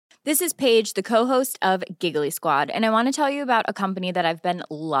This is Paige, the co-host of Giggly Squad, and I want to tell you about a company that I've been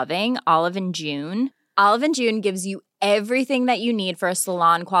loving, Olive & June. Olive & June gives you everything that you need for a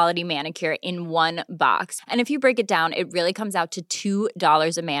salon-quality manicure in one box. And if you break it down, it really comes out to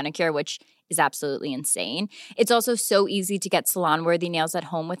 $2 a manicure, which is absolutely insane. It's also so easy to get salon-worthy nails at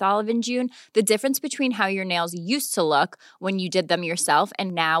home with Olive & June. The difference between how your nails used to look when you did them yourself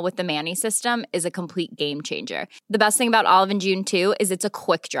and now with the Mani system is a complete game changer. The best thing about Olive & June, too, is it's a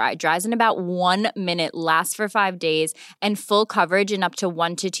quick dry. Dries in about 1 minute, lasts for 5 days, and full coverage in up to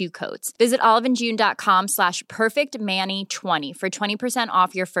 1 to 2 coats. Visit oliveandjune.com/perfectmani20 for 20%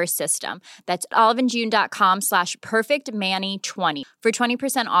 off your first system. That's oliveandjune.com/perfectmani20 for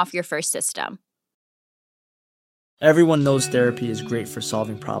 20% off your first system. Everyone knows therapy is great for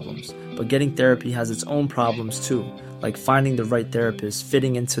solving problems, but getting therapy has its own problems too, like finding the right therapist,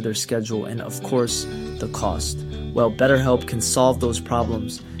 fitting into their schedule, and of course, the cost. Well, BetterHelp can solve those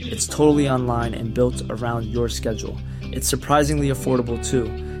problems. It's totally online and built around your schedule. It's surprisingly affordable too.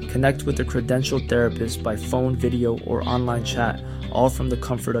 Connect with a credentialed therapist by phone, video, or online chat, all from the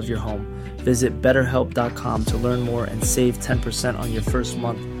comfort of your home. Visit BetterHelp.com to learn more and save 10% on your first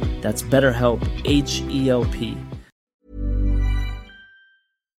month. That's BetterHelp, H-E-L-P.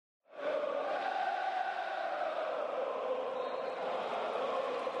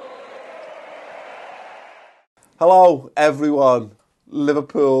 Hello, everyone.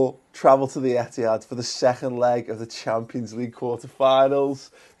 Liverpool travel to the Etihad for the second leg of the Champions League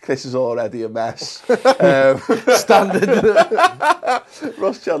quarter-finals. Chris is already a mess. Standard.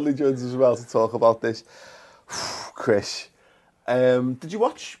 Ross Chandler joins us as well to talk about this. Chris, did you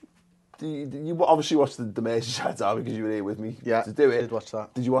watch? You obviously watched the Merseyside derby because you were here with me to do it. I did watch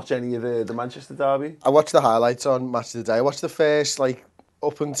that. Did you watch any of the Manchester derby? I watched the highlights on Match of the Day. I watched the first,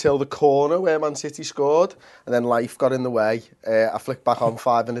 up until the corner where Man City scored, and then life got in the way. I flicked back on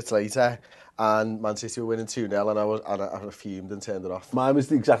 5 minutes later, and Man City were winning 2-0, and I fumed and turned it off. Mine was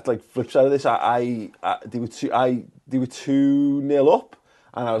the exact flip side of this. They were 2-0 up,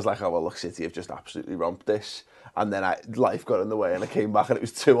 and I was like, oh well, look, City have just absolutely romped this. And then life got in the way, and I came back, and it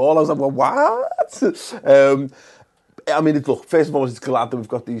was 2-2. I was like, well, what? Look, first of all, it's glad that we've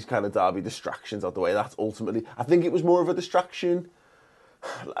got these kind of derby distractions out the way. That's ultimately, I think it was more of a distraction.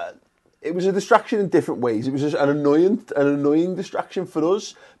 It was a distraction in different ways. It was just an annoying distraction for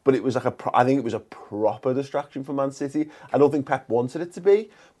us, but it was I think it was a proper distraction for Man City. I don't think Pep wanted it to be,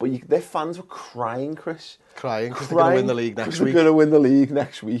 but their fans were crying, Chris. Crying because they're going to win the league next week. They're going to win the league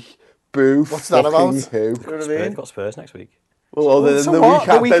next week. Boo. What's that about? Who? You know what I mean? They've got Spurs next week. Well, then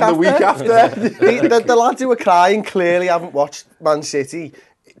the week after. The lads who were crying clearly haven't watched Man City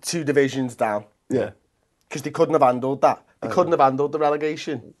 2 divisions down. Yeah. Because they couldn't have handled that. They couldn't have handled the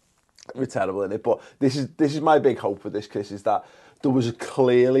relegation. We're terrible in it, but this is my big hope with this, Chris, is that there was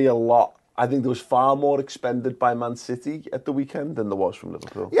clearly a lot. I think there was far more expended by Man City at the weekend than there was from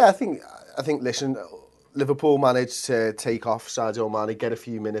Liverpool. Yeah, I think. Listen, Liverpool managed to take off Sadio Mane, get a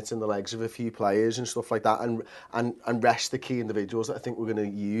few minutes in the legs of a few players and stuff like that, and rest the key individuals that I think we're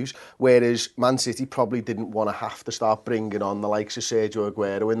going to use. Whereas Man City probably didn't want to have to start bringing on the likes of Sergio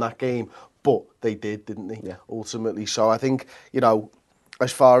Aguero in that game. But they did, didn't they? Yeah. Ultimately. So I think,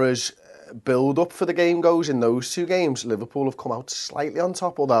 as far as build-up for the game goes in those 2 games, Liverpool have come out slightly on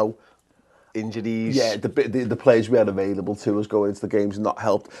top, although injuries... Yeah, the players we had available to us going into the games not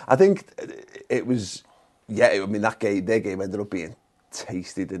helped. I think it was... Yeah, their game ended up being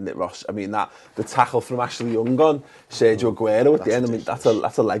tasty, didn't it, Ross? The tackle from Ashley Young on Sergio Aguero at the end, that's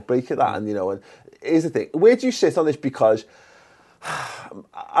a leg breaker, that. And, and here's the thing. Where do you sit on this? Because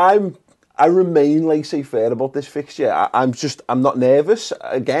I remain laissez-faire about this fixture. I'm not nervous.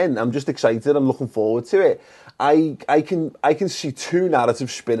 Again, I'm just excited. I'm looking forward to it. I can see 2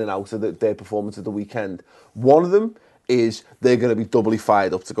 narratives spinning out of their performance at the weekend. One of them is they're going to be doubly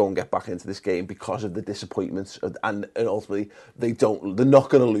fired up to go and get back into this game because of the disappointments, and ultimately they're not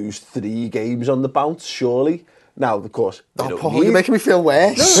going to lose 3 games on the bounce, surely. Now, of course, Paul, you're making me feel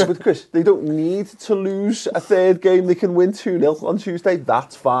worse. No, but Chris, they don't need to lose a 3rd game. They can win 2-0 on Tuesday.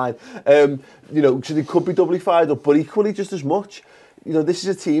 That's fine. So they could be doubly fired up, but equally just as much. This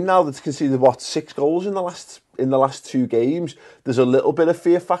is a team now that's conceded 6 goals in the last 2 games. There's a little bit of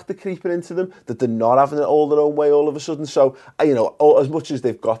fear factor creeping into them that they're not having it all their own way all of a sudden. So, as much as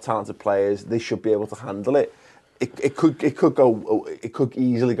they've got talented players, they should be able to handle it. It could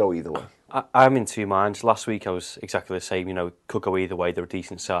easily go either way. I'm in 2 minds. Last week I was exactly the same. Could go either way. They're a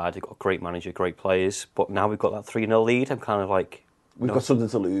decent side. They've got a great manager, great players. But now we've got that 3-0 lead. I'm kind of like, we've got something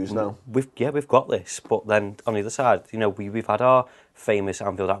to lose now. We've got this. But then on the other side, we've had our famous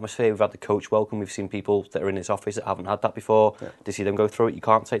Anfield atmosphere. We've had the coach welcome. We've seen people that are in his office that haven't had that before. To see them go through it, you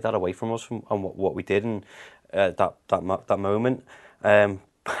can't take that away from us and what we did and that moment.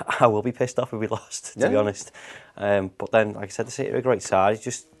 I will be pissed off if we lost, to be honest. But then, like I said, the City are a great side. It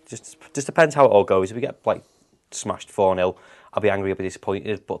just depends how it all goes. If we get like smashed 4-0, I'll be angry, I'll be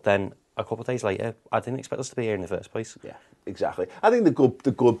disappointed. But then a couple of days later, I didn't expect us to be here in the first place. Yeah, exactly. I think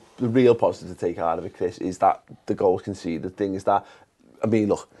the real positive to take out of it, Chris, is that the goals conceded. The thing is that, I mean,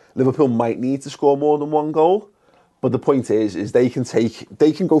 look, Liverpool might need to score more than one goal, but the point is they can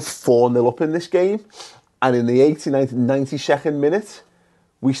go 4-0 up in this game, and in the 92nd minute,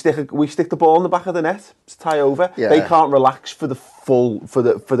 we stick the ball in the back of the net to tie over. Yeah. They can't relax for the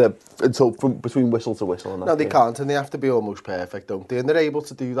until from between whistle to whistle. No, they can't, and they have to be almost perfect, don't they? And they're able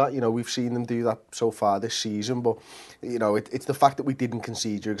to do that. You know, we've seen them do that so far this season. But you know, it's the fact that we didn't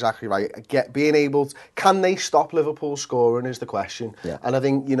concede. You're exactly right. Being able to, can they stop Liverpool scoring is the question. Yeah. And I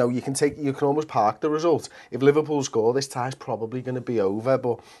think you know you can almost park the result. If Liverpool score, this tie's probably going to be over.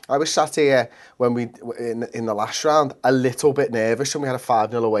 But I was sat here when in the last round a little bit nervous, and we had a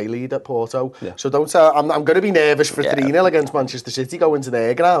 5-0 away lead at Porto. Yeah. So don't I'm going to be nervous for 3-0 against Manchester City going to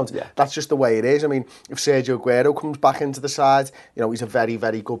their ground. Yeah. That's just the way it is. I mean, if Sergio Aguero comes back into the side, you know, he's a very,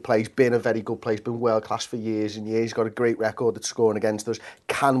 very good player. He's been a very good player. He's been world class for years and years. He's got a great record at scoring against us.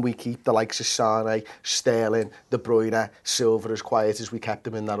 Can we keep the likes of Sane, Sterling, De Bruyne, Silva as quiet as we kept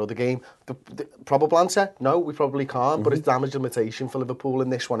them in that other game? The probable answer, no, we probably can't. But it's damage limitation for Liverpool in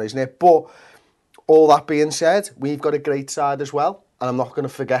this one, isn't it? But all that being said, we've got a great side as well. And I'm not going to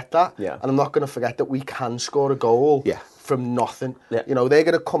forget that. Yeah. And I'm not going to forget that we can score a goal from nothing. Yeah. You know, they're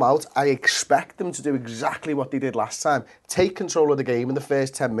going to come out. I expect them to do exactly what they did last time. Take control of the game in the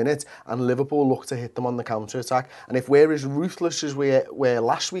first 10 minutes and Liverpool look to hit them on the counter-attack. And if we're as ruthless as we were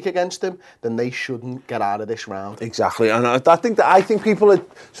last week against them, then they shouldn't get out of this round. Exactly. And I think people are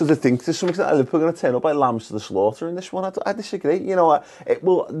sort of think to some extent that Liverpool are going to turn up like lambs to the slaughter in this one. I disagree. You know,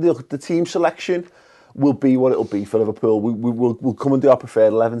 the team selection will be what it'll be for Liverpool. We'll come and do our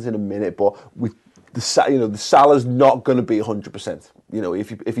preferred 11s in a minute, but the Salah's not going to be 100%. You know,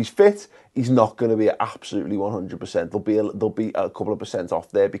 if he's fit, he's not going to be absolutely 100%. There'll be a couple of percent off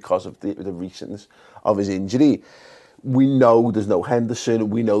there because of the recentness of his injury. We know there's no Henderson.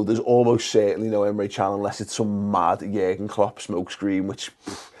 We know there's almost certainly no Emre Can unless it's some mad Jurgen Klopp smokescreen, which,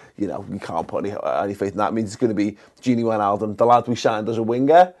 you know, you can't put any faith in that. It means it's going to be Gini Wijnaldum, the lad we signed as a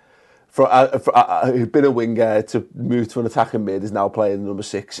winger. Who'd been a winger to move to an attacking mid is now playing number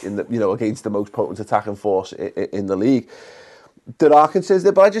 6 in the, you know, against the most potent attacking force in the league. There are concerns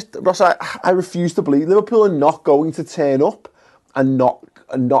there, but Ross, I refuse to believe Liverpool are not going to turn up and not.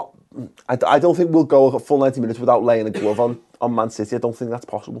 I don't think we'll go a full 90 minutes without laying a glove on Man City. I don't think that's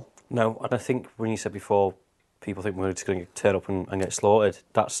possible. No, and I think when you said before, people think we're just going to turn up and get slaughtered.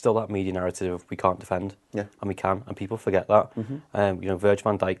 That's still that media narrative of we can't defend, and we can, and people forget that. Mm-hmm. You know,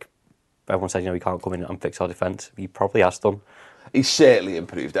 Virgil van Dijk. Everyone says, you know, he can't come in and fix our defence. He probably has done. He's certainly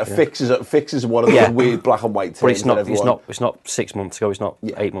improved. Fix is one of those weird black and white terms. But it's not 6 months ago. It's not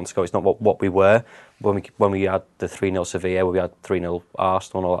 8 months ago. It's not what we were when we had the 3-0 Sevilla, where we had 3-0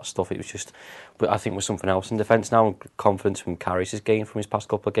 Arsenal and all that stuff. It was just, but I think we're something else in defence now. Confidence from Carrius has gained from his past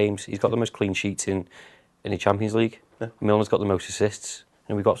couple of games. He's got the most clean sheets in the Champions League. Yeah. Milner's got the most assists.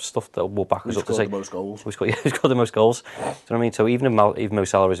 And we've got stuff that will back us up to say... He's got the most goals. He's got the most goals. Do you know what I mean? So even if Mo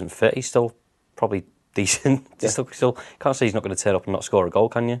Salah isn't fit, he's still probably decent. Still can't say he's not going to turn up and not score a goal,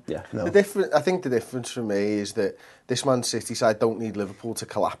 can you? Yeah. No. I think the difference for me is that this Man City side don't need Liverpool to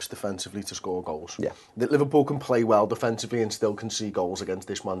collapse defensively to score goals. Yeah. That Liverpool can play well defensively and still concede goals against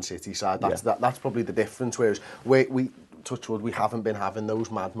this Man City side. That's probably the difference. Whereas we touch wood, we haven't been having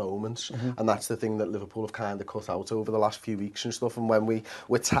those mad moments, and that's the thing that Liverpool have kind of cut out over the last few weeks and stuff. And when we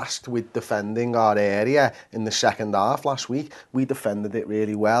were tasked with defending our area in the second half last week, we defended it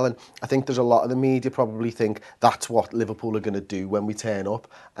really well. And I think there's a lot of the media probably think that's what Liverpool are going to do when we turn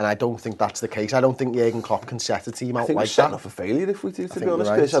up, and I don't think that's the case. I don't think Jurgen Klopp can set a team out like that. I think we're setting up for failure if we do, to be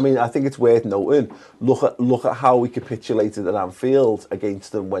honest, Chris. I mean, I think it's worth noting. Look at how we capitulated at Anfield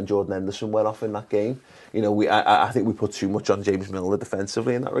against them when Jordan Henderson went off in that game. You know, I think we put too much on James Milner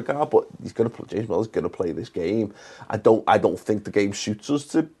defensively in that regard, but James Milner's going to play this game. I don't think the game suits us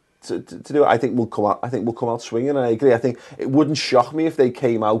to do it. I think we'll come out swinging, and I agree. I think it wouldn't shock me if they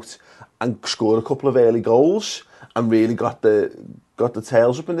came out and scored a couple of early goals and really got the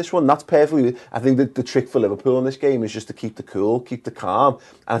tails up in this one. That's perfectly. I think that the trick for Liverpool in this game is just to keep the cool, keep the calm,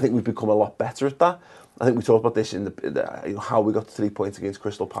 and I think we've become a lot better at that. I think we talked about this in how we got to 3 points against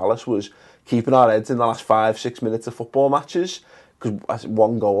Crystal Palace was keeping our heads in the last 5-6 minutes of football matches, because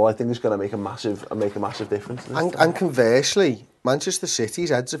one goal I think is going to make a massive difference. And conversely, Manchester City's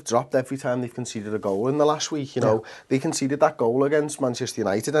heads have dropped every time they've conceded a goal in the last week. You know, they conceded that goal against Manchester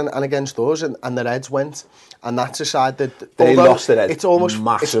United and against us, and their heads went. And that's a side that they lost their heads. It's almost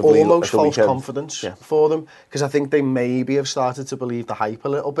massively false confidence for them, because I think they maybe have started to believe the hype a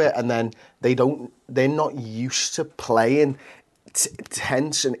little bit, and then they're not used to playing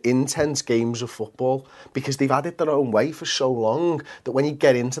tense and intense games of football, because they've had it their own way for so long that when you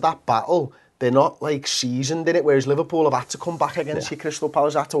get into that battle, they're not like seasoned in it, whereas Liverpool have had to come back against your Crystal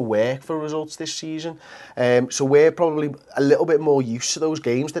Palace, had to work for results this season. So we're probably a little bit more used to those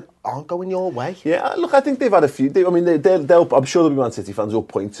games that aren't going your way. Yeah, look, I think they've had a few. I'm sure there'll be Man City fans who'll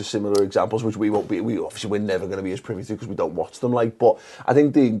point to similar examples, which we won't be. We're never going to be as privy to because we don't watch them. But I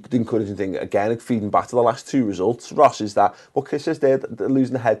think the encouraging thing, again, feeding back to the last two results, Ross, is that what Chris says there, the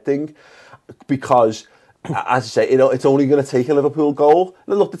losing the head thing, because, as I say, it's only going to take a Liverpool goal.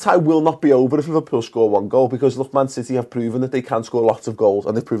 And look, the tie will not be over if Liverpool score one goal, because look, Man City have proven that they can score lots of goals,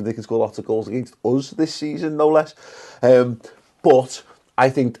 and they've proven they can score lots of goals against us this season, no less. But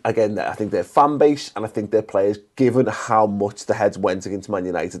I think their fan base and I think their players, given how much the heads went against Man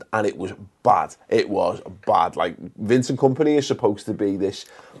United, and it was bad. It was bad. Like, Vincent Kompany is supposed to be this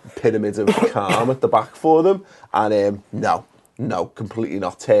pyramid of calm at the back for them, and no, completely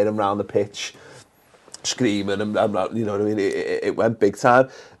not. Tearing around the pitch, screaming, and you know what I mean, it went big time.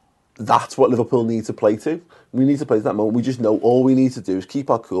 That's what Liverpool need to play to. We need to play to that moment. We just know all we need to do is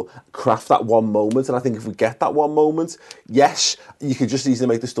keep our cool, craft that one moment, and I think if we get that one moment, yes, you could just easily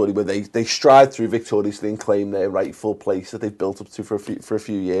make the story where they stride through victoriously and claim their rightful place that they've built up to for a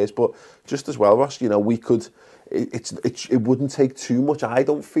few years. But just as well, Ross, we could. It wouldn't take too much, I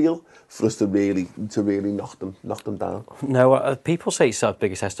don't feel, for us to really knock them down. No, people say it's our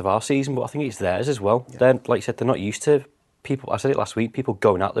biggest test of our season, but I think it's theirs as well. Yeah. They're, like you said, they're not used to people. I said it last week. People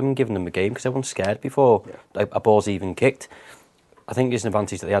going at them and giving them a game because everyone's scared before a ball's even kicked. I think it's an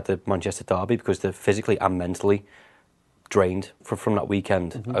advantage that they had the Manchester derby because they're physically and mentally drained from that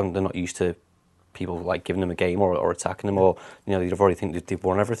weekend, and they're not used to people like giving them a game or attacking them, or they've already think that they've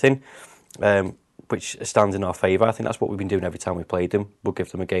won everything. Which stands in our favour. I think that's what we've been doing every time we played them. We'll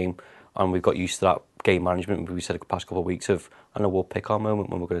give them a game, and we've got used to that game management. We said the past couple of weeks I know we'll pick our moment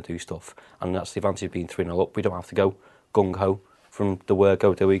when we're going to do stuff, and that's the advantage of being 3-0 up. We don't have to go gung-ho from the word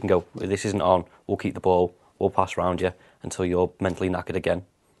go to we can go, this isn't on, we'll keep the ball, we'll pass around you until you're mentally knackered again.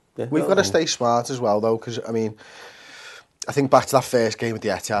 Yeah. We've got to stay smart as well, though, because, I mean, I think back to that first game at the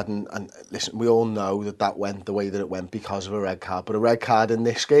Etihad, and listen, we all know that went the way that it went because of a red card, but a red card in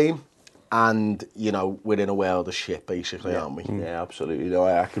this game, and, we're in a world of shit, basically, aren't we? Yeah, absolutely. No,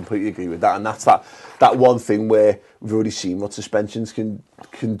 I completely agree with that. And that's that one thing where we've already seen what suspensions can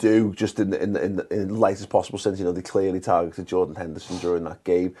do, just in the lightest possible sense. They clearly targeted Jordan Henderson during that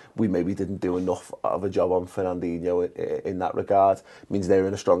game. We maybe didn't do enough of a job on Fernandinho in that regard. It means they're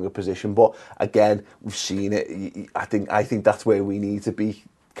in a stronger position. But again, we've seen it. I think that's where we need to be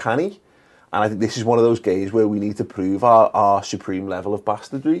canny. And I think this is one of those games where we need to prove our supreme level of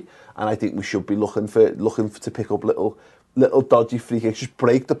bastardry. And I think we should be looking to pick up little dodgy free kicks. Just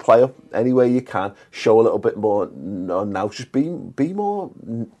break the play up any way you can. Show a little bit more. Now, just be more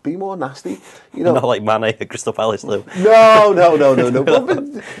nasty. Not like Mane at Crystal Palace, though. No.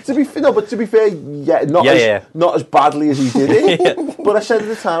 But to be fair, not as badly as he did it. But I said at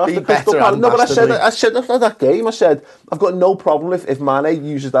the time after Crystal Palace. No, but I said after that game, I said I've got no problem if Mane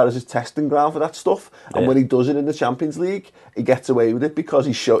uses that as his testing ground for that stuff, and when he does it in the Champions League, he gets away with it because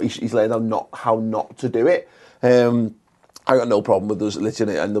he's learned how not to do it. I got no problem with us,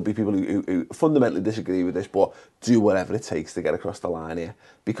 literally, and there'll be people who fundamentally disagree with this, but do whatever it takes to get across the line here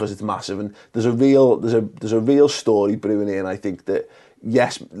because it's massive. And there's a real story brewing here, and I think that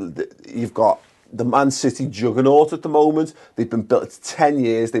yes, you've got the Man City juggernaut at the moment. They've been built. It's 10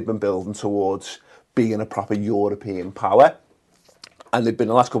 years they've been building towards being a proper European power, and they've been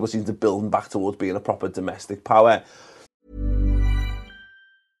the last couple of seasons building back towards being a proper domestic power.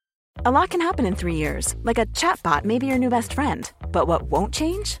 A lot can happen in 3 years, like a chatbot may be your new best friend. But what won't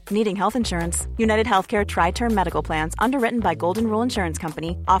change? Needing health insurance. United Healthcare Tri-Term Medical Plans, underwritten by Golden Rule Insurance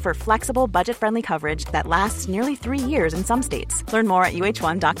Company, offer flexible, budget-friendly coverage that lasts nearly 3 years in some states. Learn more at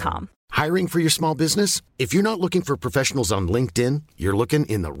UH1.com. Hiring for your small business? If you're not looking for professionals on LinkedIn, you're looking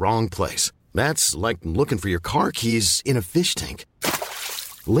in the wrong place. That's like looking for your car keys in a fish tank.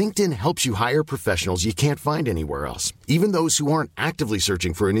 LinkedIn helps you hire professionals you can't find anywhere else, even those who aren't actively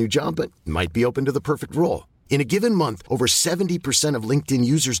searching for a new job but might be open to the perfect role. In a given month, over 70% of LinkedIn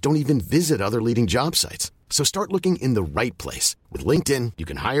users don't even visit other leading job sites. So start looking in the right place. With LinkedIn, you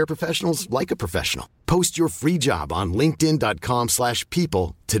can hire professionals like a professional. Post your free job on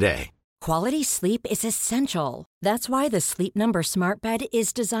linkedin.com/people today. Quality sleep is essential. That's why the Sleep Number Smart Bed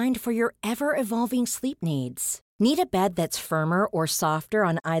is designed for your ever-evolving sleep needs. Need a bed that's firmer or softer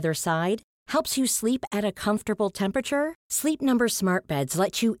on either side? Helps you sleep at a comfortable temperature? Sleep Number Smart Beds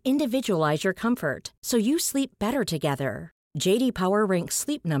let you individualize your comfort, so you sleep better together. J.D. Power ranks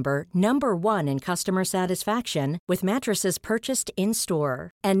Sleep Number number 1 in customer satisfaction with mattresses purchased in-store.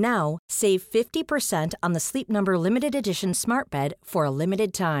 And now, save 50% on the Sleep Number Limited Edition Smart Bed for a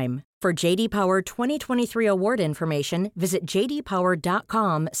limited time. For J.D. Power 2023 award information, visit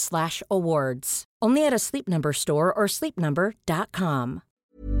jdpower.com/awards. Only at a Sleep Number store or sleepnumber.com.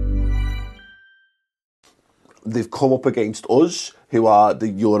 They've come up against us, who are the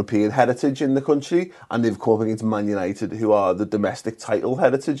European heritage in the country, and they've come up against Man United, who are the domestic title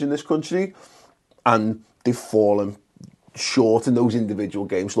heritage in this country, and they've fallen short in those individual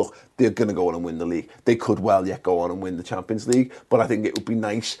games. Look, they're going to go on and win the league. They could well yet go on and win the Champions League, but I think it would be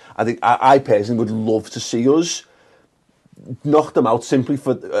nice. I personally would love to see us knock them out simply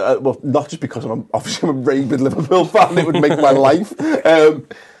for, well, not just because I'm a rabid Liverpool fan, it would make my life,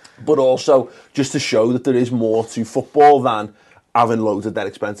 but also just to show that there is more to football than having loads of dead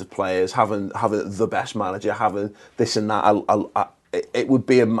expensive players, having the best manager, having this and that. It would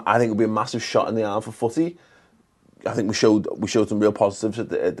be, I think it would be a massive shot in the arm for footy. I think we showed some real positives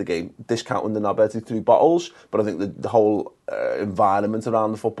at the game, discounting the knobheads through bottles. But I think the whole environment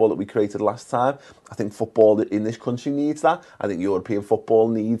around the football that we created last time, I think football in this country needs that. I think European football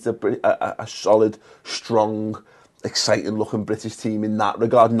needs a solid, strong, exciting-looking British team in that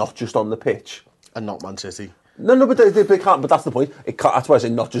regard, not just on the pitch. And not Man City. No, but they can't. But that's the point. That's why I say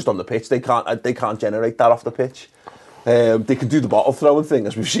not just on the pitch. They can't generate that off the pitch. They can do the bottle throwing thing,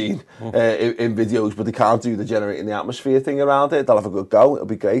 as we've seen in videos, but they can't do the generating the atmosphere thing around it. They'll have a good go. It'll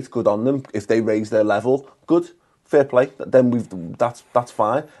be great. Good on them. If they raise their level, good. Fair play. Then that's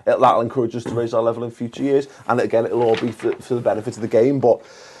fine. That'll encourage us to raise our level in future years. And again, it'll all be for the benefit of the game. But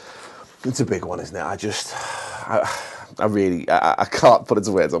it's a big one, isn't it? I really can't put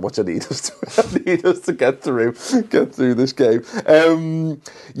into words how much I need us to get through this game.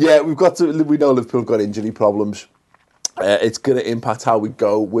 We know Liverpool have got injury problems. It's going to impact how we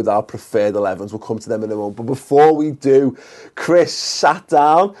go with our preferred 11s. We'll come to them in a moment. But before we do, Chris sat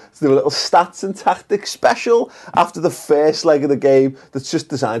down to do a little stats and tactics special after the first leg of the game that's just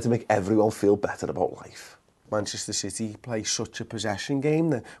designed to make everyone feel better about life. Manchester City play such a possession game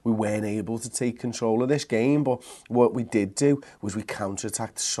that we weren't able to take control of this game, but what we did do was we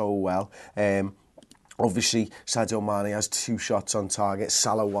counter-attacked so well. Obviously, Sadio Mane has 2 shots on target.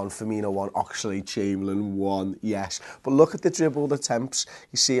 Salah 1, Firmino 1, Oxlade-Chamberlain 1, yes. But look at the dribbled attempts.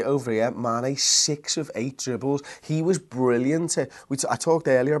 You see it over here. Mane, 6 of 8 dribbles. He was brilliant. I talked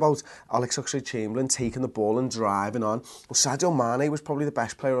earlier about Alex Oxlade-Chamberlain taking the ball and driving on. Well, Sadio Mane was probably the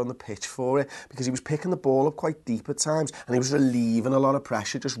best player on the pitch for it because he was picking the ball up quite deep at times and he was relieving a lot of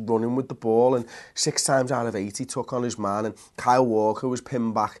pressure just running with the ball, and 6 times out of 8 he took on his man, and Kyle Walker was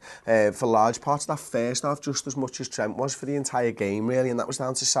pinned back for large parts of that first half just as much as Trent was for the entire game really, and that was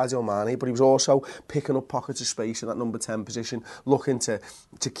down to Sadio Mane. But he was also picking up pockets of space in that number 10 position, looking to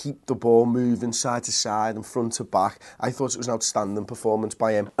keep the ball moving side to side and front to back. I thought it was an outstanding performance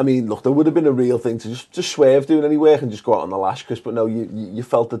by him. I mean, look, there would have been a real thing to just swerve doing any work and just go out on the lash, Chris, but no, you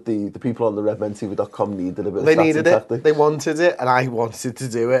felt that the people on the redmentv.com needed a bit of They needed it, tactic. they wanted it, and I wanted to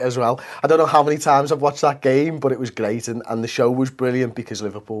do it as well. I don't know how many times I've watched that game, but it was great, and the show was brilliant because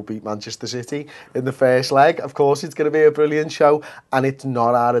Liverpool beat Manchester City in the first leg. Of course it's going to be a brilliant show, and it's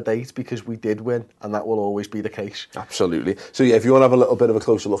not out of date because we did win, and that will always be the case. Absolutely. So yeah, if you want to have a little bit of a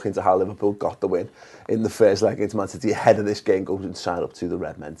closer look into how Liverpool got the win in the first leg against Man City ahead of this game, go and sign up to the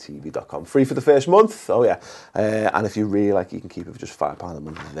redmentv.com. Free for the first month. Oh yeah. And if you really like, you can keep it for just £5 a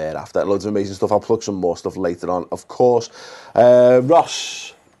month thereafter. Loads of amazing stuff. I'll plug some more stuff later on, of course.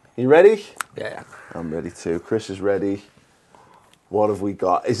 Ross, you ready? Yeah. I'm ready too. Chris is ready. What have we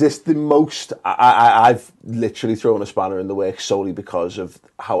got? Is this the most... I've literally thrown a spanner in the works solely because of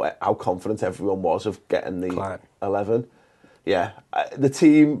how confident everyone was of getting the 11. Yeah. The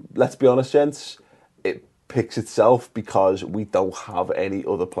team, let's be honest, gents, it picks itself because we don't have any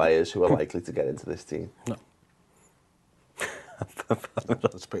other players who are likely to get into this team. No.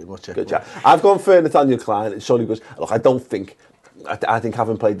 That's pretty much it. Good job. I've gone for Nathaniel Klein. It's solely because, look, I think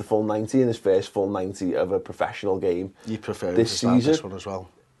having played the full 90 in his first full 90 of a professional game, you prefer this season, this one as well.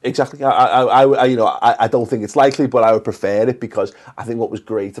 Exactly. I don't think it's likely, but I would prefer it because I think what was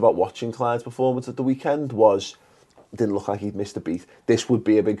great about watching Klein's performance at the weekend was it didn't look like he'd missed a beat. This would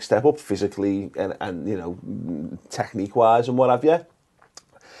be a big step up physically and technique wise and what have you.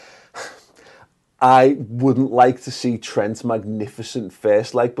 I wouldn't like to see Trent's magnificent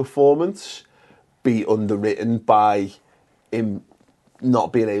first leg performance be underwritten by him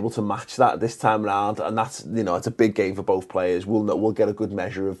not being able to match that this time round, and that's, you know, it's a big game for both players. We'll get a good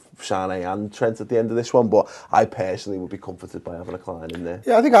measure of Sané and Trent at the end of this one, but I personally would be comforted by having a Klein in there.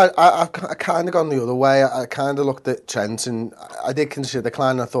 Yeah, I think I kind of gone the other way. I kind of looked at Trent and I did consider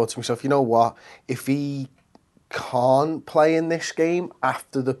Klein, and I thought to myself, you know what, if he can't play in this game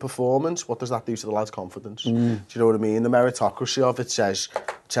after the performance, what does that do to the lad's confidence? Do you know what I mean? The meritocracy of it says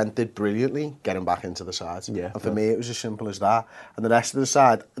Trent did brilliantly, get him back into the side. Yeah, and for me, it was as simple as that. And the rest of the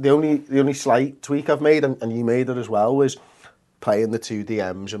side, the only slight tweak I've made, and you made it as well, was playing the two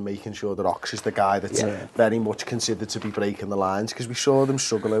DMs and making sure that Ox is the guy that's very much considered to be breaking the lines, because we saw them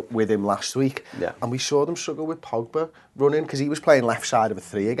struggle with him last week, and we saw them struggle with Pogba running, because he was playing left side of a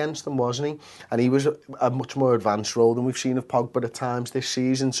three against them, wasn't he? And he was a much more advanced role than we've seen of Pogba at times this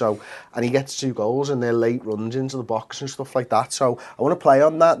season. So, and he gets 2 goals and they're late runs into the box and stuff like that. So I want to play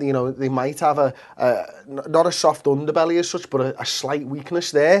on that. You know, they might have not a soft underbelly as such, but a slight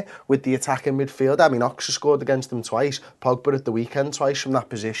weakness there with the attacking midfield. I mean, Ox has scored against them twice, Pogba at the weekend twice from that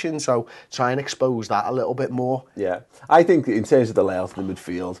position. So try and expose that a little bit more. Yeah, I think in terms of the layout of the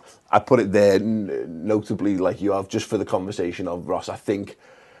midfield, I put it there notably like you have, just for the conversation of Ross. I think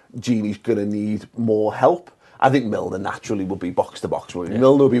Gini's going to need more help. I think Milner naturally will be box to box.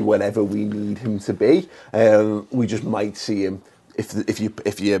 Milner will be whenever we need him to be. We just might see him, if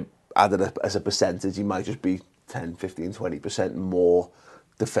you add it as a percentage, he might just be 10, 15, 20% more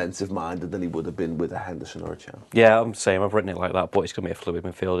defensive minded than he would have been with a Henderson or a Chan. Yeah, I'm saying I've written it like that, but it's going to be a fluid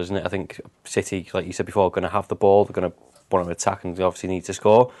midfield, isn't it? I think City, like you said before, are going to have the ball, they're going to want to attack, and they obviously need to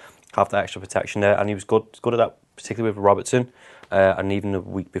score, have that extra protection there, and he was good at that, particularly with Robertson, and even the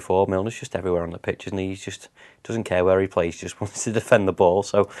week before, Milner's just everywhere on the pitch, isn't he? He just doesn't care where he plays, he just wants to defend the ball,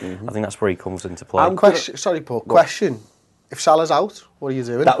 so I think that's where he comes into play. Sorry, Paul, question. If Salah's out, what are you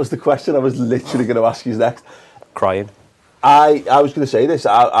doing? That was the question I was literally going to ask you next. Crying. I was going to say this.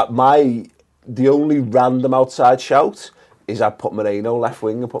 The only random outside shout is I put Moreno left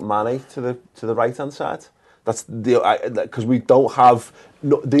wing and put Mane to the right hand side. That's because we don't have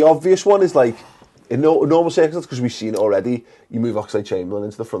the obvious one is like in normal circumstances, because we've seen it already. You move Oxlade-Chamberlain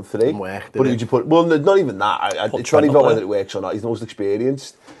into the front three, but who'd you put? Well, not even that. It's not even about whether it works or not. He's the most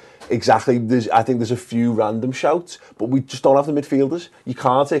experienced. Exactly. I think there's a few random shouts, but we just don't have the midfielders. You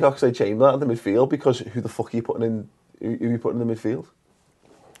can't take Oxlade-Chamberlain out of the midfield, because who the fuck are you putting in? Who are you putting in the midfield?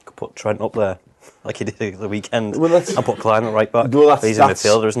 Could put Trent up there, like he did the weekend, and put Klein at right back. Well, he's a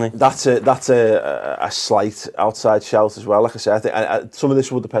midfielder, isn't he? That's a slight outside shout as well. Like I said, I think some of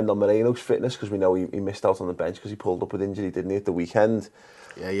this will depend on Moreno's fitness, because we know he missed out on the bench because he pulled up with injury, didn't he, at the weekend?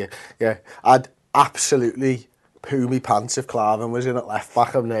 Yeah. I'd absolutely poo me pants if Klavan was in at left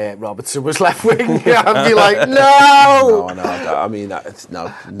back and Robertson was left wing. I'd be like, no! No, I mean,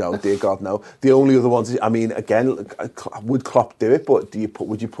 no, dear God, no. The only other ones, I mean, again, would Klopp do it? But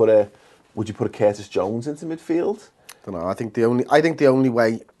would you put a Curtis Jones into midfield? I don't know. I think the only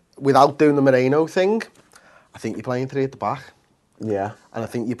way, without doing the Moreno thing, I think you're playing 3 at the back. Yeah. And I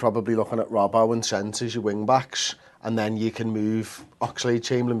think you're probably looking at Robbo and Trent as your wing backs. And then you can move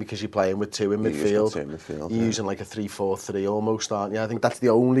Oxlade-Chamberlain because you're playing with 2 in midfield. You're using like a 3-4-3 almost, aren't you? I think that's the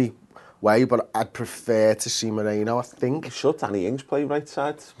only way, but I'd prefer to see Moreno, I think. Should Danny Ings play right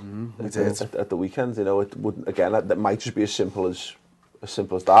side at the weekend? You know, it wouldn't, again, that might just be as simple as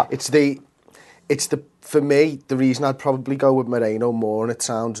that. It's for me, the reason I'd probably go with Moreno more, and it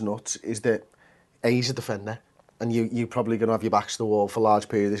sounds nuts, is that he's a defender. And you're probably going to have your backs to the wall for a large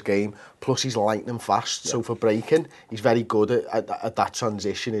period of this game. Plus, he's lightning fast. Yeah. So for breaking, he's very good at that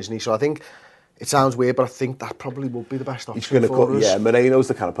transition, isn't he? So I think, it sounds weird, but I think that probably would be the best option for us. Yeah, Moreno's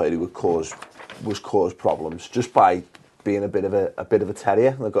the kind of player who would cause problems just by being a bit of a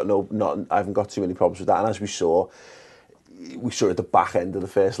terrier. I haven't got too many problems with that. And as we saw at the back end of the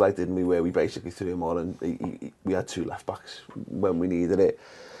first leg, didn't we, where we basically threw him on, and we had 2 left backs when we needed it.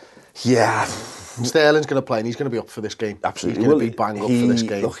 Yeah. Sterling's going to play and he's going to be up for this game. Absolutely. He's going to be bang up for this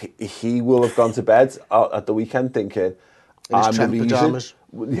game. Look, he will have gone to bed at the weekend thinking, I'm the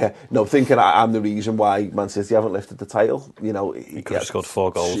reason. Thinking I'm the reason why Man City haven't lifted the title. You know, he could have scored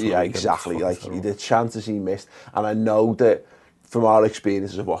 4 goals. Yeah, exactly. Like the chances he missed, and I know that from our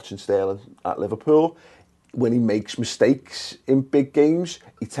experiences of watching Sterling at Liverpool, when he makes mistakes in big games,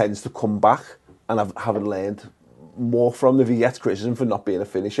 he tends to come back, and having learned more from him. If he gets criticism for not being a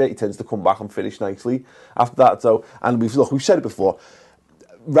finisher, he tends to come back and finish nicely after that. So, and we've said it before,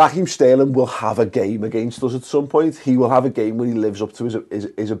 Raheem Sterling will have a game against us at some point. He will have a game where he lives up to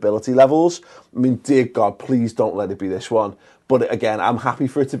his ability levels. I mean, dear God, please don't let it be this one. But again, I'm happy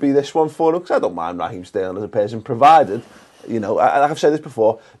for it to be this one for him because I don't mind Raheem Sterling as a person, provided, like I've said this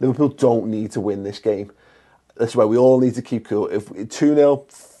before, Liverpool don't need to win this game. That's why we all need to keep cool. If 2-0,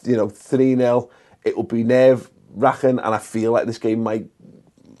 3-0, it will be nerve-wracking, and I feel like this game might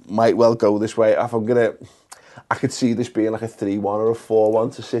well go this way. If I'm gonna, I could see this being like a 3-1 or a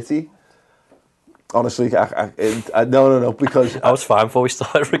 4-1 to City. Honestly, no, because I was fine before we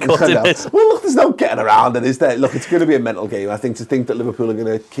started recording this. Well, look, there's no getting around it, is there? Look, it's going to be a mental game. I think to think that Liverpool are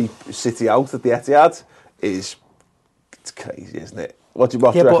going to keep City out at the Etihad it's crazy, isn't it? What do you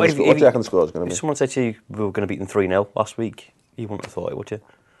reckon the score is going to be? If someone said to you we were going to beat them 3-0 last week, you wouldn't have thought it, would you?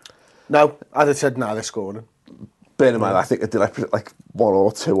 No, I'd have said, they're scoring. Bear in mind, I think I did like 1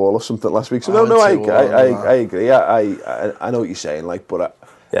 or 2 or something last week. So I agree. I know what you're saying, but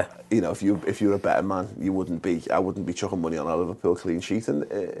yeah, if you're a better man, I wouldn't be chucking money on a Liverpool clean sheet in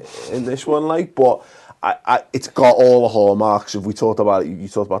this one, but it's got all the hallmarks. If we talked about it, you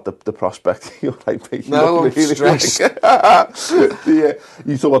talked about the prospect. You're like, no, I'm stressed.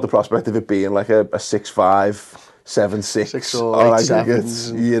 You talk about the prospect of it being like a 6-5. 7-6 or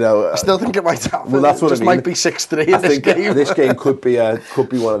 8-7. I still think it might happen. Well, that's what it just might be 6-3 in this game. This game could be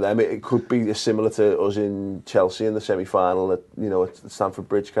one of them. It could be similar to us in Chelsea in the semi-final at the Stamford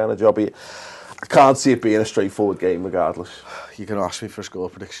Bridge kind of job. I can't see it being a straightforward game regardless. You're going to ask me for a score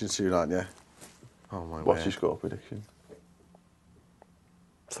prediction soon, aren't you? Oh my What's your score prediction?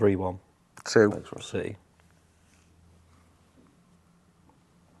 3-1. 2. Thanks, Ross. City.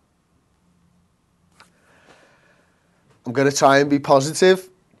 I'm going to try and be positive.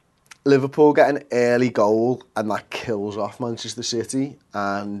 Liverpool get an early goal and that kills off Manchester City,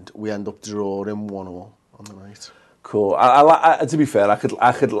 and we end up drawing 1-1 on the night. Cool. I to be fair,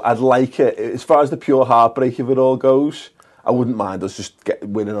 I'd like it. As far as the pure heartbreak of it all goes, I wouldn't mind us just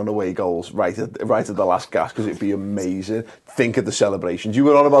winning on away goals right at the last gasp, because it'd be amazing. Think of the celebrations. You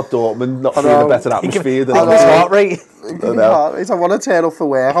were on about Dortmund not being a better atmosphere than heart rate. I want to turn up for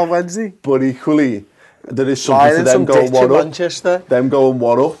work on Wednesday. But equally, there is something to them going 1 up. Manchester. Them going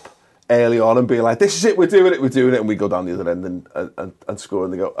 1 up early on and being like, this is it, we're doing it, and we go down the other end and score,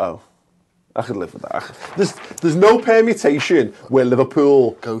 and they go, oh, I could live with that. There's no permutation where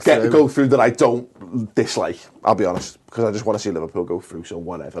Liverpool go through that I don't dislike, I'll be honest, because I just want to see Liverpool go through, so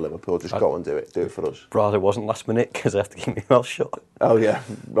whatever, Liverpool, just go and do it for us. Rather it wasn't last minute, because I have to keep my mouth shut. Oh yeah,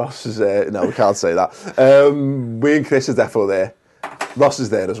 Ross is, no, we can't say that. We and Chris are definitely there. Ross is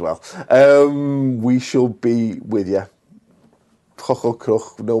there as well. We shall be with you,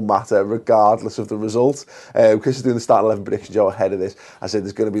 no matter, regardless of the result. Chris is doing the starting 11 prediction show ahead of this. I said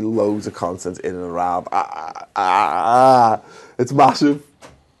there's going to be loads of content in and around. It's massive.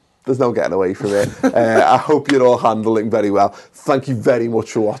 There's no getting away from it. I hope you're all handling very well. Thank you very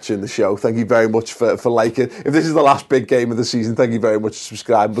much for watching the show. Thank you very much for liking. If this is the last big game of the season, thank you very much for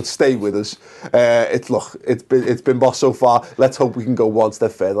subscribing. But stay with us. It's been boss so far. Let's hope we can go one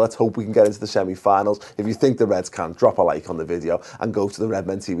step further. Let's hope we can get into the semi-finals. If you think the Reds can, drop a like on the video and go to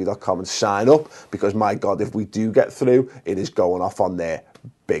theredmentv.com and sign up, because my God, if we do get through, it is going off on there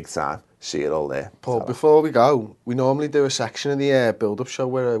big time. See it all there. Paul, before we go, we normally do a section of the build-up show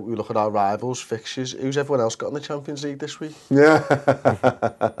where we look at our rivals' fixtures. Who's everyone else got in the Champions League this week? Yeah.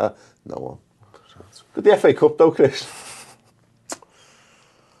 No one. Good the FA Cup though, Chris.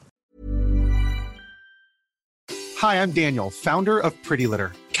 Hi, I'm Daniel, founder of Pretty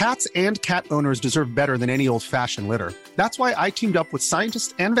Litter. Cats and cat owners deserve better than any old-fashioned litter. That's why I teamed up with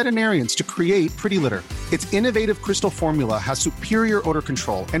scientists and veterinarians to create Pretty Litter. Its innovative crystal formula has superior odor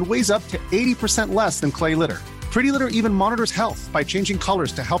control and weighs up to 80% less than clay litter. Pretty Litter even monitors health by changing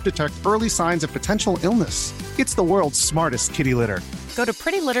colors to help detect early signs of potential illness. It's the world's smartest kitty litter. Go to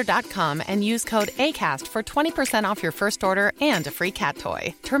prettylitter.com and use code ACAST for 20% off your first order and a free cat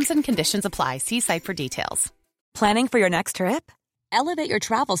toy. Terms and conditions apply. See site for details. Planning for your next trip? Elevate your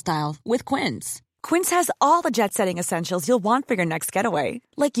travel style with Quince. Quince has all the jet-setting essentials you'll want for your next getaway,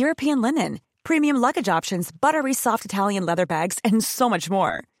 like European linen, premium luggage options, buttery soft Italian leather bags, and so much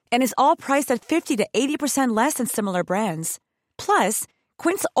more. And is all priced at 50 to 80% less than similar brands. Plus,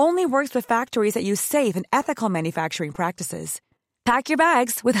 Quince only works with factories that use safe and ethical manufacturing practices. Pack your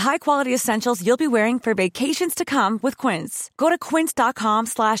bags with high-quality essentials you'll be wearing for vacations to come with Quince. Go to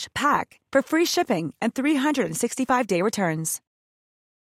quince.com/pack for free shipping and 365-day returns.